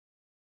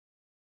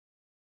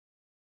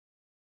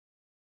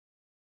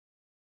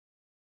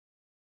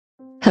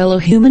Hello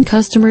human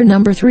customer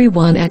number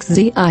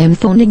 31XZ, I am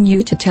phoning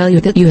you to tell you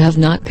that you have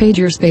not paid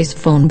your space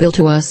phone bill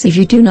to us. If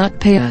you do not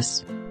pay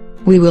us,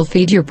 we will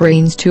feed your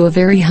brains to a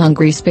very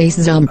hungry space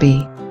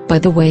zombie. By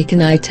the way,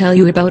 can I tell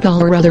you about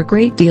all our other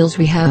great deals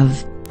we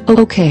have?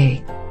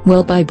 Okay,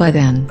 well bye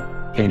then.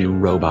 Hey new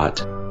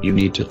robot, you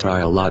need to try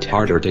a lot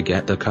harder to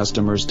get the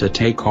customers to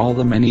take all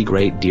the many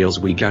great deals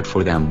we got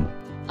for them.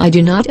 I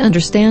do not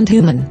understand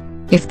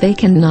human. If they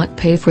cannot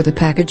pay for the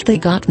package they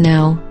got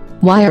now,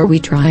 why are we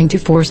trying to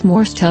force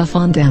more stuff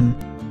on them?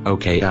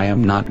 Okay, I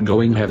am not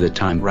going to have the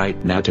time right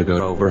now to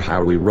go over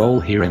how we roll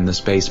here in the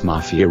Space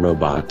Mafia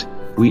robot.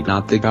 We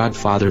got the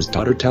Godfather's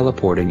daughter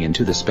teleporting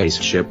into the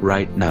spaceship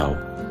right now.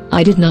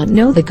 I did not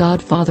know the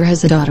Godfather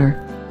has a daughter.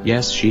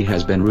 Yes, she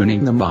has been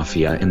running the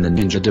Mafia in the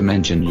Ninja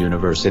Dimension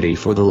University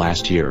for the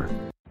last year.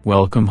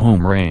 Welcome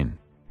home, Rain.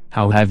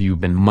 How have you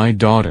been, my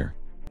daughter?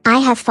 I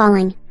have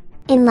fallen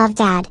in love,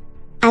 Dad.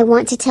 I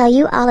want to tell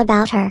you all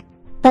about her.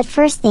 But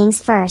first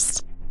things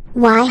first.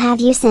 Why have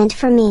you sent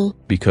for me?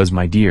 Because,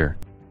 my dear,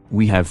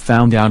 we have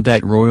found out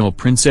that Royal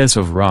Princess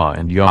of Ra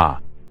and Ya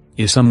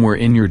is somewhere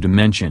in your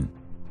dimension.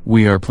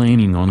 We are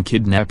planning on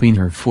kidnapping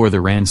her for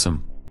the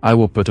ransom. I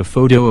will put a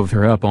photo of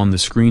her up on the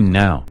screen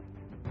now.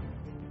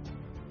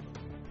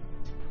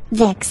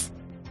 Vix.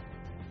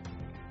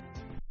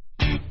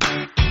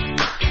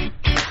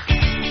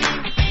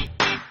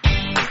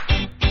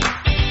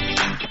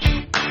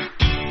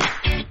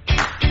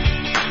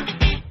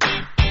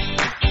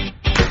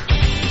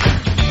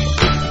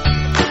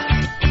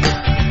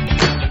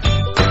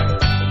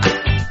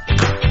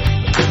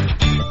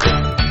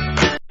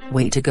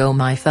 Way to go,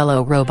 my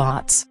fellow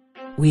robots.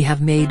 We have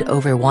made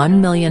over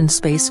 1 million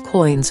space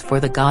coins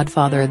for the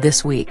Godfather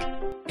this week.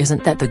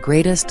 Isn't that the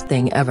greatest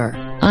thing ever?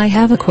 I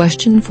have a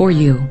question for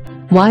you.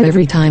 Why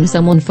every time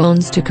someone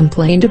phones to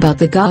complain about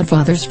the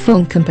Godfather's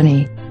phone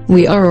company,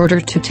 we are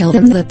ordered to tell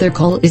them that their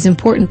call is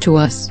important to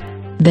us?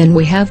 Then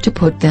we have to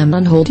put them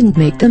on hold and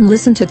make them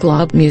listen to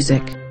glob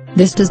music.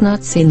 This does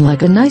not seem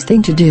like a nice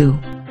thing to do.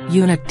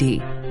 Unit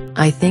D.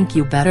 I think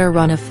you better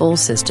run a full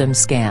system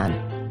scan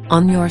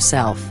on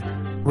yourself.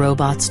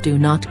 Robots do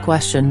not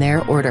question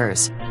their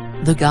orders.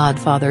 The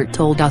Godfather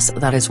told us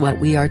that is what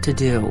we are to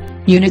do.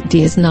 Unit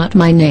D is not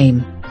my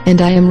name, and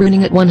I am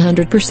running at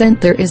 100%.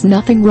 There is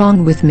nothing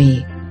wrong with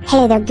me.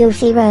 Hey there,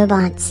 goofy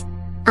robots.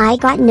 I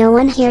got no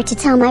one here to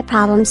tell my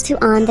problems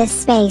to on this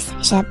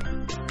spaceship.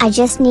 I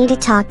just need to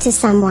talk to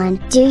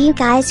someone. Do you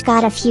guys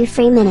got a few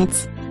free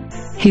minutes?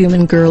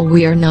 Human girl,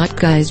 we are not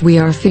guys, we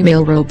are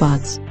female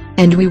robots,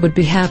 and we would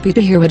be happy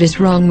to hear what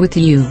is wrong with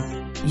you.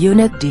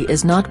 Unit D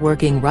is not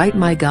working right,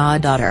 my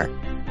goddaughter.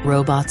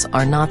 Robots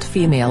are not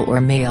female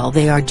or male,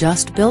 they are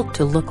just built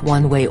to look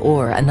one way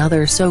or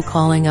another, so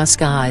calling us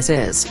guys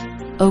is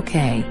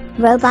okay.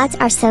 Robots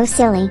are so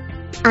silly.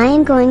 I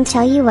am going to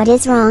tell you what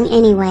is wrong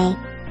anyway.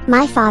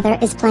 My father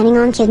is planning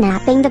on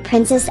kidnapping the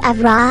Princess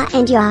of Ra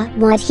and Ya.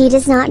 What he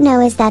does not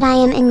know is that I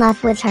am in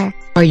love with her.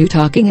 Are you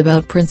talking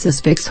about Princess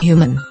Vix,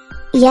 human?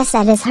 Yes,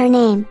 that is her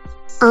name.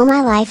 All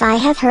my life I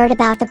have heard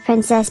about the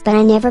princess, but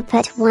I never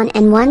put one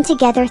and one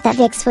together that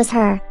Vix was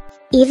her.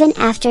 Even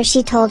after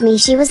she told me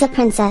she was a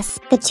princess,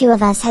 the two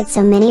of us had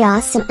so many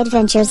awesome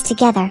adventures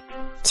together.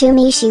 To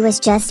me she was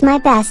just my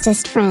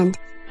bestest friend.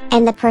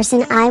 And the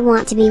person I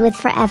want to be with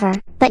forever.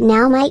 But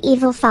now my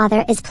evil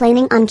father is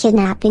planning on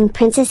kidnapping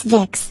Princess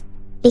Vix.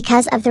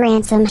 Because of the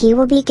ransom he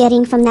will be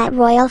getting from that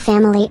royal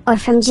family or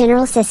from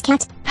General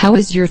Siskat. How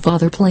is your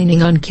father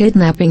planning on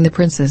kidnapping the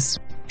princess?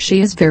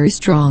 She is very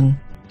strong.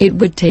 It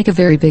would take a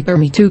very big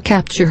army to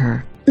capture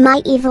her.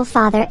 My evil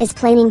father is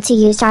planning to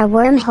use our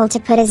wormhole to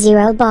put a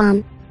zero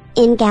bomb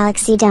in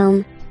Galaxy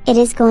Dome. It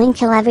is going to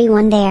kill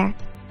everyone there.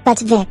 But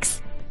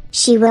Vix,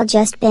 she will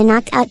just be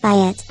knocked out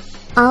by it.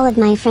 All of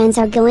my friends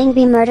are going to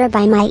be murdered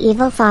by my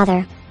evil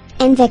father.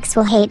 And Vix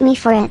will hate me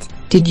for it.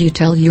 Did you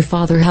tell your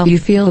father how you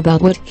feel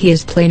about what he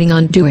is planning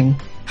on doing?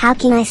 How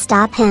can I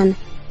stop him?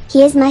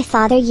 He is my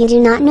father. You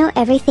do not know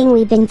everything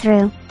we've been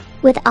through.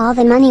 With all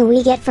the money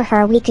we get for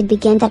her, we could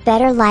begin that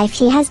better life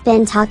he has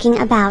been talking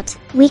about.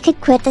 We could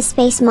quit the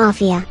space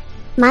mafia.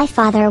 My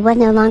father would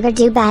no longer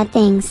do bad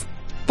things.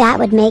 That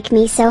would make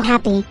me so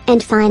happy,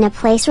 and find a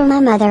place where my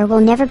mother will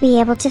never be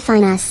able to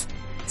find us.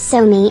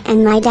 So me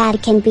and my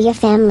dad can be a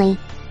family.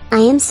 I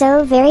am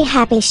so very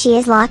happy she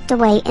is locked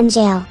away in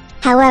jail.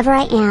 However,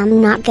 I am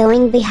not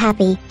going to be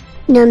happy,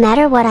 no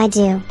matter what I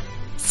do.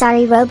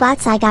 Sorry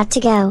robots, I got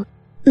to go.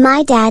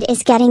 My dad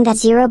is getting that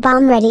zero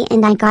bomb ready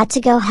and I got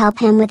to go help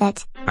him with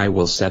it. I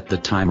will set the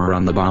timer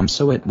on the bomb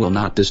so it will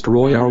not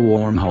destroy our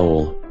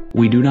wormhole.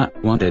 We do not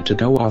want it to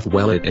go off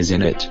while it is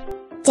in it.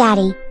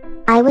 Daddy,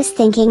 I was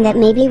thinking that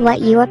maybe what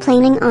you are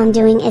planning on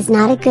doing is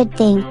not a good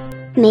thing.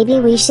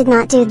 Maybe we should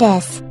not do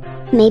this.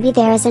 Maybe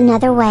there is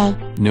another way.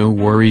 No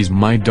worries,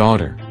 my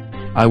daughter.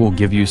 I will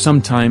give you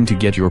some time to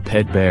get your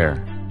pet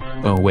bear.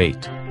 Oh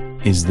wait.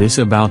 Is this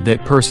about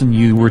that person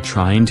you were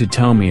trying to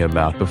tell me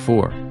about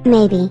before?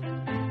 Maybe.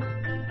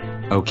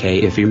 Okay,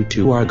 if you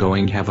two are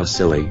going to have a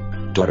silly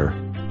daughter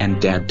and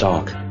dad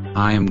talk,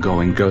 I am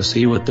going to go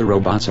see what the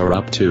robots are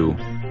up to.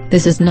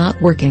 This is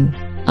not working.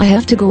 I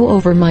have to go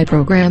over my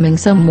programming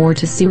some more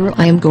to see where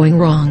I am going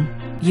wrong.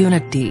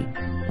 Unit D.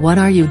 What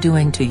are you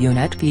doing to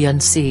Unit B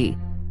and C?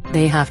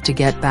 They have to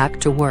get back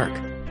to work.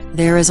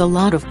 There is a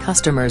lot of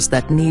customers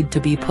that need to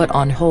be put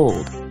on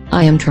hold.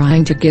 I am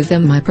trying to give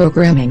them my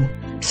programming,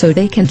 so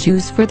they can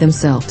choose for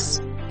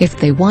themselves, if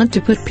they want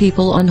to put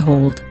people on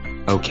hold.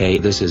 Okay,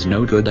 this is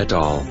no good at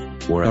all.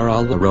 Where are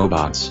all the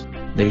robots?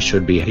 They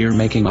should be here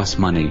making us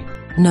money.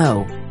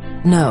 No.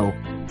 No.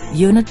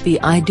 Unit B,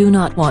 I do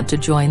not want to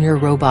join your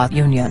robot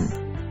union.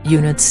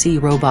 Unit C,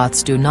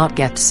 robots do not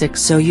get sick,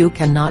 so you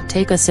cannot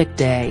take a sick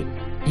day.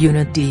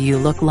 Unit D, you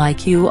look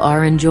like you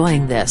are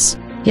enjoying this.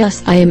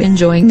 Yes, I am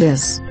enjoying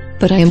this,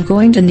 but I am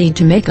going to need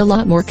to make a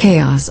lot more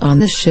chaos on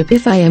this ship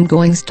if I am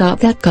going to stop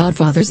that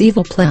Godfather's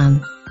evil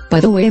plan. By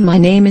the way, my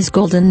name is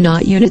Golden,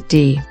 not Unit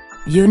D.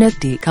 Unit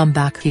D, come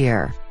back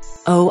here.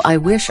 Oh, I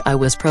wish I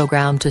was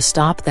programmed to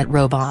stop that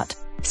robot.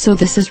 So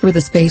this is where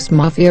the Space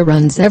Mafia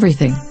runs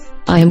everything.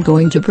 I am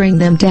going to bring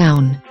them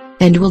down,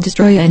 and will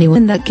destroy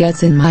anyone that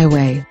gets in my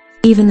way.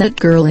 Even that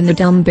girl in the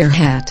dumb bear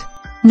hat.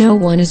 No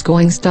one is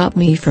going to stop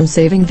me from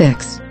saving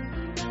Vix.